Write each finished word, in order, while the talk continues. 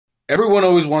Everyone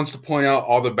always wants to point out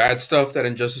all the bad stuff that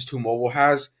Injustice 2 Mobile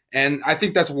has, and I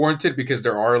think that's warranted because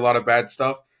there are a lot of bad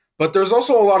stuff. But there's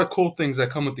also a lot of cool things that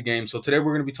come with the game. So today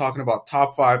we're going to be talking about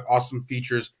top 5 awesome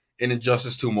features in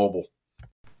Injustice 2 Mobile.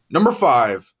 Number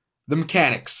 5, the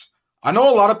mechanics. I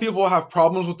know a lot of people have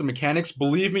problems with the mechanics.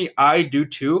 Believe me, I do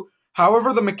too.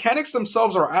 However, the mechanics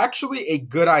themselves are actually a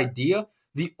good idea.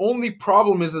 The only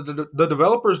problem is that the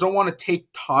developers don't want to take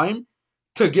time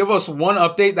to give us one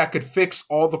update that could fix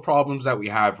all the problems that we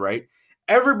have, right?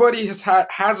 Everybody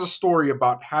has a story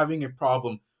about having a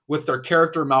problem with their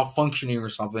character malfunctioning or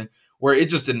something where it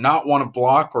just did not want to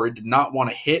block or it did not want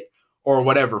to hit or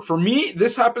whatever. For me,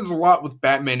 this happens a lot with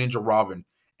Batman Ninja Robin,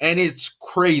 and it's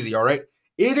crazy, all right?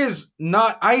 It is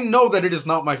not, I know that it is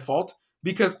not my fault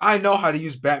because I know how to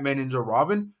use Batman Ninja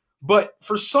Robin, but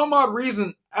for some odd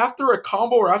reason, after a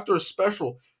combo or after a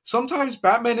special, sometimes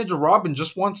Batman Ninja Robin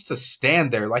just wants to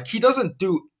stand there. Like, he doesn't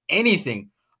do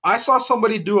anything. I saw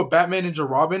somebody do a Batman Ninja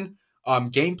Robin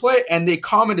gameplay, and they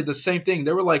commented the same thing.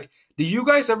 They were like, do you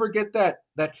guys ever get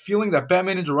that feeling that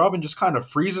Batman Ninja Robin just kind of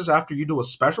freezes after you do a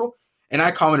special? And I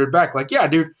commented back, like, yeah,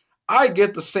 dude, I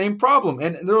get the same problem.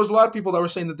 And there was a lot of people that were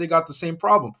saying that they got the same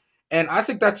problem. And I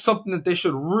think that's something that they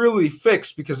should really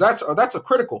fix because that's a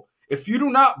critical. If you do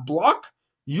not block,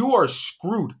 you are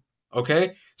screwed.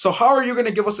 Okay? So how are you going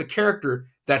to give us a character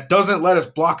that doesn't let us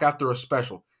block after a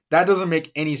special? That doesn't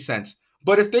make any sense.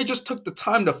 But if they just took the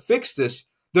time to fix this,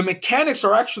 the mechanics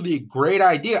are actually a great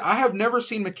idea. I have never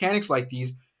seen mechanics like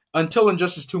these until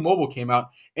Injustice 2 Mobile came out,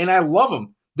 and I love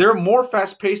them. They're more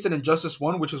fast-paced than Injustice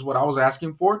 1, which is what I was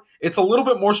asking for. It's a little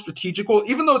bit more strategical.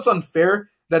 Even though it's unfair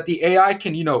that the AI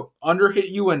can, underhit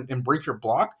you and break your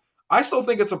block, I still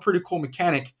think it's a pretty cool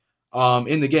mechanic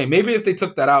in the game. Maybe if they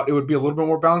took that out, it would be a little bit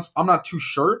more balanced. I'm not too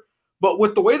sure. But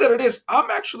with the way that it is, I'm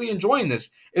actually enjoying this.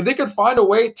 If they could find a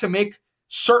way to make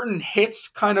certain hits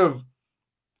kind of,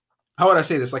 how would I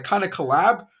say this, like kind of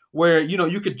collab, where,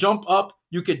 you could jump up,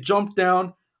 you could jump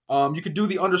down, you could do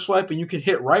the underswipe, and you can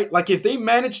hit right. Like, if they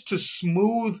managed to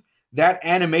smooth that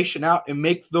animation out and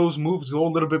make those moves go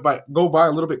by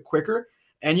a little bit quicker,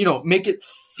 and make it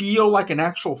feel like an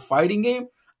actual fighting game,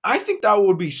 I think that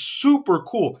would be super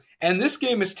cool. And this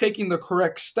game is taking the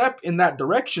correct step in that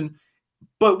direction,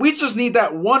 but we just need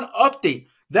that one update.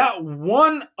 That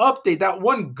one update, that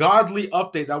one godly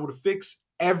update that would fix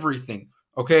everything,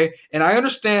 okay? And I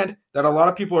understand that a lot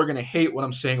of people are going to hate what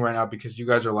I'm saying right now because you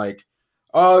guys are like,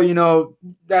 oh,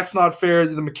 that's not fair.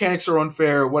 The mechanics are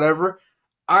unfair, whatever.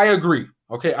 I agree,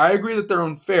 okay? I agree that they're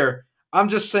unfair. I'm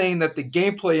just saying that the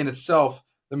gameplay in itself,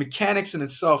 the mechanics in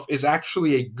itself is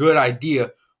actually a good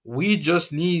idea. We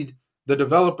just need the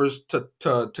developers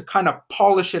to kind of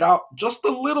polish it out just a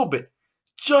little bit.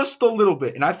 Just a little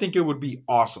bit. And I think it would be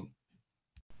awesome.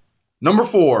 Number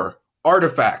 4,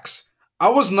 artifacts. I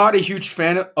was not a huge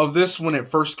fan of this when it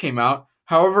first came out.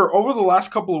 However, over the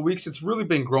last couple of weeks, it's really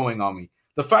been growing on me.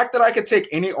 The fact that I could take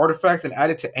any artifact and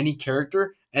add it to any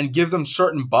character and give them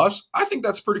certain buffs, I think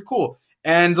that's pretty cool.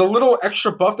 And the little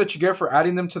extra buff that you get for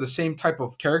adding them to the same type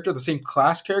of character, the same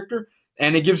class character,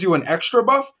 and it gives you an extra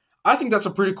buff, I think that's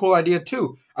a pretty cool idea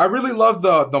too. I really love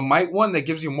the Might one that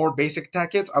gives you more basic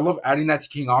attack hits. I love adding that to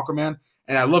King Aquaman,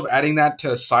 and I love adding that to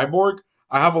Cyborg.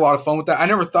 I have a lot of fun with that. I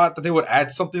never thought that they would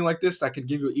add something like this that could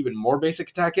give you even more basic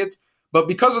attack hits, but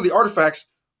because of the artifacts,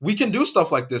 we can do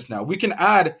stuff like this now. We can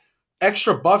add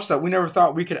extra buffs that we never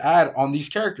thought we could add on these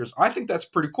characters. I think that's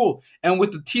pretty cool. And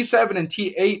with the T7 and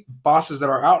T8 bosses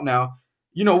that are out now,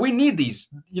 we need these.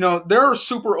 They're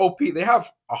super OP. They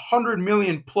have 100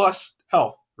 million plus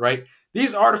health, right?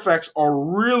 These artifacts are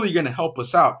really going to help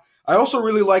us out. I also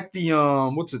really like the,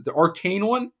 the Arcane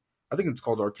one? I think it's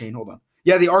called Arcane. Hold on.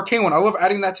 Yeah, the Arcane one. I love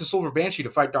adding that to Silver Banshee to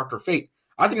fight Dr. Fate.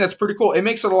 I think that's pretty cool. It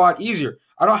makes it a lot easier.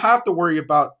 I don't have to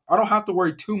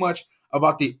worry too much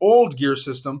about the old gear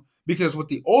system, because with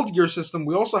the old gear system,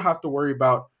 we also have to worry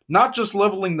about not just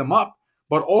leveling them up,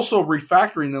 but also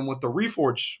refactoring them with the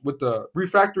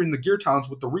refactoring the gear talents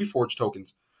with the Reforge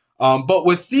tokens. But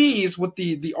with these, with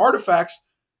the artifacts,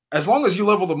 as long as you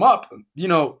level them up,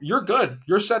 you're good.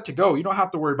 You're set to go. You don't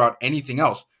have to worry about anything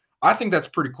else. I think that's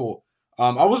pretty cool.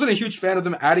 I wasn't a huge fan of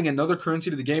them adding another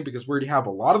currency to the game because we already have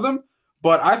a lot of them.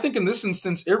 But I think in this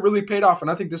instance, it really paid off, and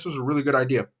I think this was a really good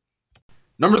idea.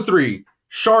 Number 3,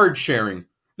 shard sharing.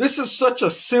 This is such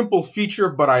a simple feature,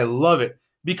 but I love it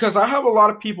because I have a lot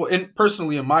of people,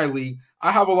 personally in my league,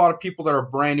 I have a lot of people that are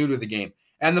brand new to the game.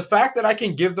 And the fact that I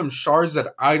can give them shards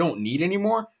that I don't need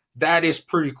anymore, that is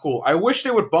pretty cool. I wish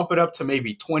they would bump it up to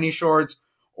maybe 20 shards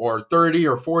or 30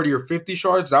 or 40 or 50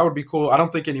 shards. That would be cool. I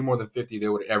don't think any more than 50 they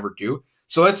would ever do.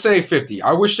 So let's say 50.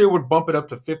 I wish they would bump it up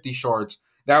to 50 shards.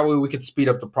 That way we could speed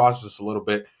up the process a little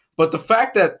bit. But the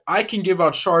fact that I can give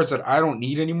out shards that I don't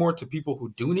need anymore to people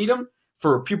who do need them,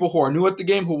 for people who are new at the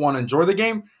game, who want to enjoy the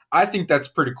game, I think that's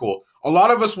pretty cool. A lot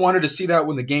of us wanted to see that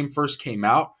when the game first came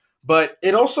out, but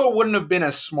it also wouldn't have been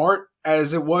as smart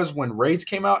as it was when raids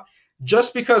came out,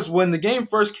 just because when the game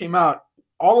first came out,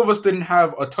 all of us didn't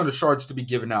have a ton of shards to be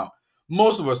given out.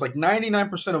 Most of us, like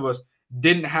 99% of us,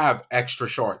 didn't have extra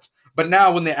shards. But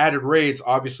now when they added raids,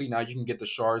 obviously now you can get the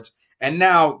shards. And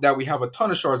now that we have a ton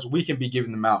of shards, we can be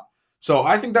giving them out. So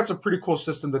I think that's a pretty cool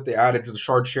system that they added to the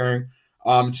shard sharing.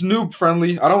 It's noob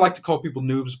friendly. I don't like to call people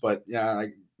noobs, but yeah,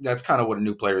 that's kind of what a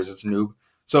new player is. It's a noob.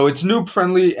 So it's noob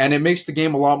friendly, and it makes the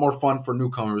game a lot more fun for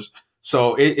newcomers.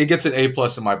 So it gets an A+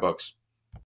 in my books.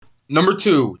 Number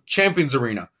 2, Champions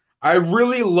Arena. I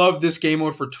really love this game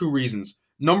mode for 2 reasons.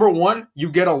 Number 1,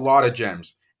 you get a lot of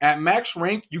gems. At max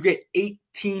rank, you get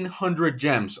 1,800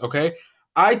 gems, okay?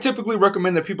 I typically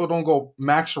recommend that people don't go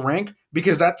max rank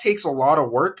because that takes a lot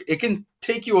of work. It can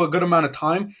take you a good amount of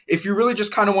time. If you really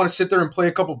just kind of want to sit there and play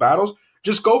a couple battles,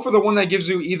 just go for the one that gives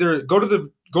you either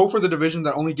go for the division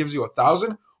that only gives you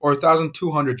 1,000 or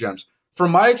 1,200 gems.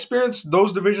 From my experience,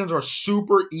 those divisions are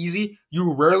super easy.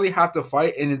 You rarely have to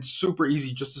fight, and it's super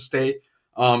easy just to stay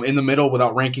in the middle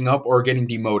without ranking up or getting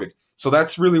demoted. So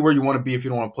that's really where you want to be if you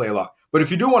don't want to play a lot. But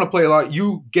if you do want to play a lot,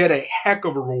 you get a heck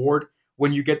of a reward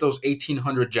when you get those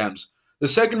 1,800 gems. The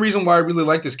second reason why I really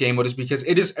like this game mode is because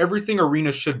it is everything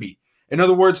Arena should be. In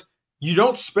other words, you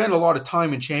don't spend a lot of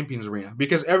time in Champions Arena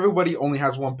because everybody only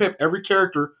has 1 pip. Every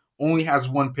character only has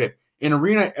 1 pip. In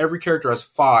Arena, every character has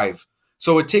 5.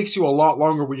 So it takes you a lot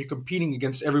longer when you're competing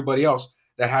against everybody else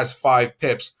that has 5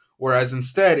 pips. Whereas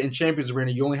instead, in Champions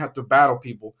Arena, you only have to battle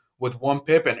people with 1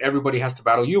 pip, and everybody has to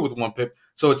battle you with 1 pip.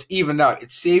 So it's evened out.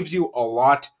 It saves you a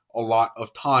lot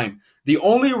of time. The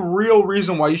only real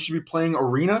reason why you should be playing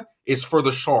Arena is for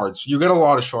the shards. You get a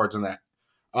lot of shards in that.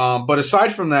 But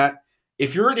aside from that,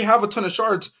 if you already have a ton of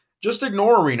shards, just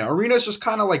ignore Arena. Arena is just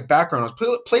kind of like background.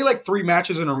 Play like 3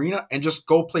 matches in Arena and just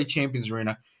go play Champions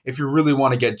Arena if you really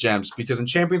want to get gems. Because in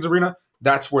Champions Arena,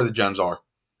 that's where the gems are.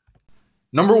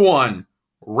 Number 1,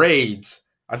 raids.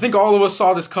 I think all of us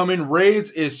saw this coming. Raids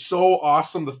is so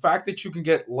awesome. The fact that you can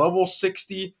get level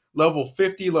 60, level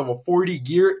 50, level 40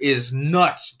 gear is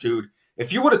nuts, dude.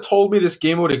 If you would have told me this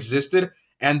game mode existed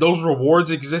and those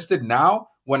rewards existed now,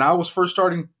 when I first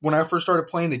started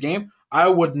playing the game, I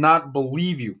would not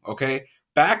believe you, okay?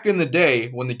 Back in the day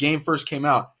when the game first came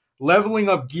out, leveling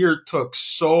up gear took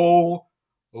so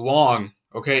long,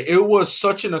 okay? It was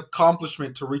such an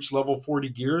accomplishment to reach level 40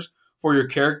 gears for your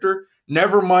character.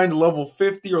 Never mind level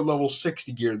 50 or level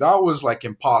 60 gear. That was like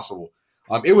impossible.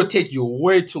 It would take you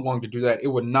way too long to do that. It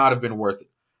would not have been worth it.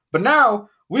 But now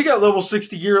we got level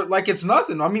 60 gear like it's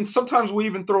nothing. I mean, sometimes we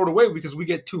even throw it away because we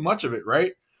get too much of it,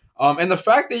 right? And the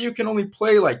fact that you can only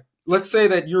play, like, let's say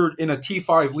that you're in a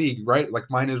T5 league, right? Like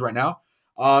mine is right now.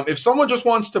 If someone just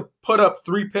wants to put up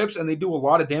 3 pips and they do a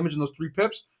lot of damage in those 3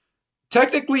 pips,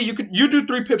 technically you do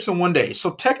 3 pips in 1 day.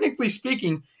 So technically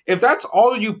speaking, if that's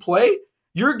all you play,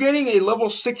 you're getting a level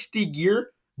 60 gear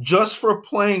just for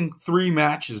playing 3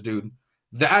 matches, dude.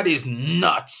 That is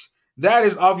nuts. That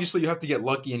is obviously you have to get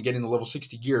lucky in getting the level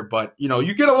 60 gear, but you know,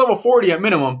 you get a level 40 at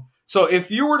minimum. So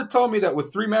if you were to tell me that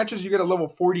with 3 matches you get a level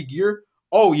 40 gear,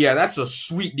 oh yeah, that's a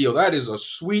sweet deal. That is a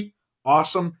sweet,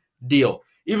 awesome deal.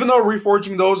 Even though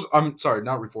reforging those, I'm sorry,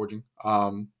 not reforging,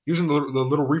 using the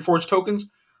little reforge tokens,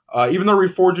 even though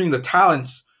reforging the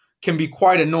talents can be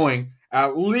quite annoying,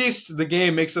 at least the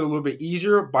game makes it a little bit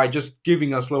easier by just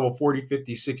giving us level 40,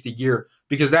 50, 60 gear,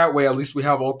 because that way at least we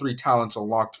have all 3 talents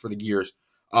unlocked for the gears.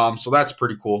 So that's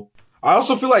pretty cool. I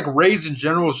also feel like raids in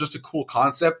general is just a cool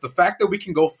concept. The fact that we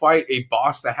can go fight a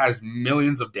boss that has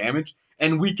millions of damage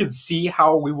and we could see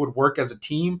how we would work as a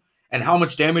team and how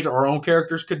much damage our own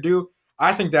characters could do,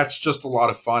 I think that's just a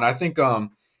lot of fun. I think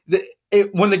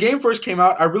when the game first came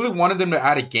out, I really wanted them to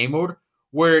add a game mode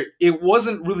where it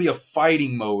wasn't really a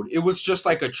fighting mode. It was just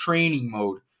like a training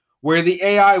mode where the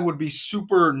AI would be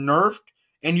super nerfed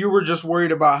and you were just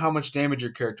worried about how much damage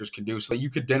your characters can do so that you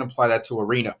could then apply that to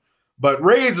Arena. But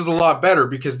Raids is a lot better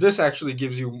because this actually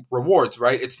gives you rewards,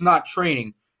 right? It's not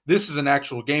training. This is an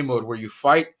actual game mode where you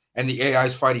fight and the AI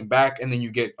is fighting back and then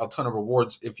you get a ton of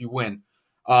rewards if you win.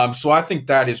 So I think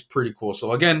that is pretty cool.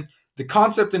 So again, the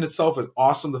concept in itself is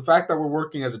awesome. The fact that we're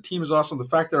working as a team is awesome. The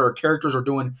fact that our characters are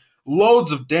doing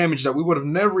loads of damage that we would have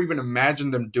never even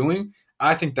imagined them doing,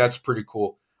 I think that's pretty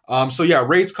cool. So yeah,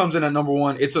 Raids comes in at number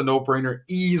 1. It's a no-brainer.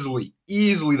 Easily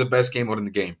the best game mode in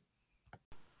the game.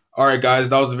 All right, guys,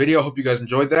 that was the video. Hope you guys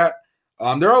enjoyed that.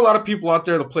 There are a lot of people out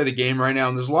there that play the game right now,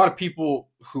 and there's a lot of people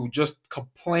who just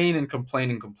complain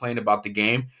about the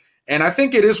game. And I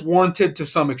think it is warranted to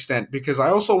some extent because I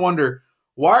also wonder,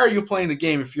 why are you playing the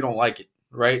game if you don't like it,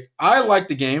 right? I like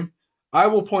the game. I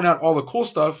will point out all the cool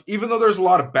stuff, even though there's a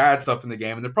lot of bad stuff in the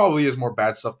game, and there probably is more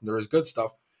bad stuff than there is good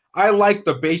stuff. I like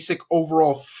the basic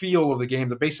overall feel of the game,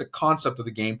 the basic concept of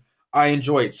the game. I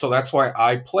enjoy it, so that's why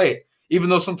I play it. Even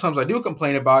though sometimes I do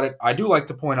complain about it, I do like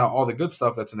to point out all the good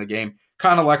stuff that's in the game,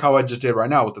 kind of like how I just did right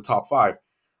now with the top five.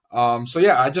 So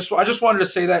yeah, I just wanted to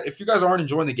say that if you guys aren't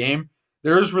enjoying the game,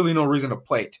 there is really no reason to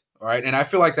play it. All right, and I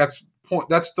feel like that's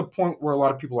the point where a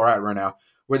lot of people are at right now,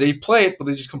 where they play it but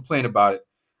they just complain about it.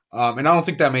 And I don't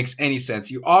think that makes any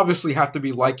sense. You obviously have to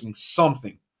be liking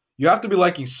something. You have to be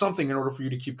liking something in order for you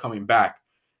to keep coming back.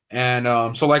 And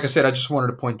so, like I said, I just wanted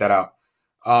to point that out.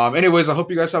 Anyways, I hope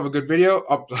you guys have a good video.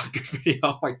 Oh, good video.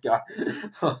 Oh my god,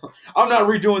 I'm not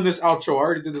redoing this outro. I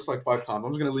already did this like 5 times.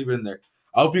 I'm just gonna leave it in there.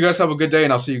 I hope you guys have a good day,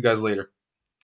 and I'll see you guys later.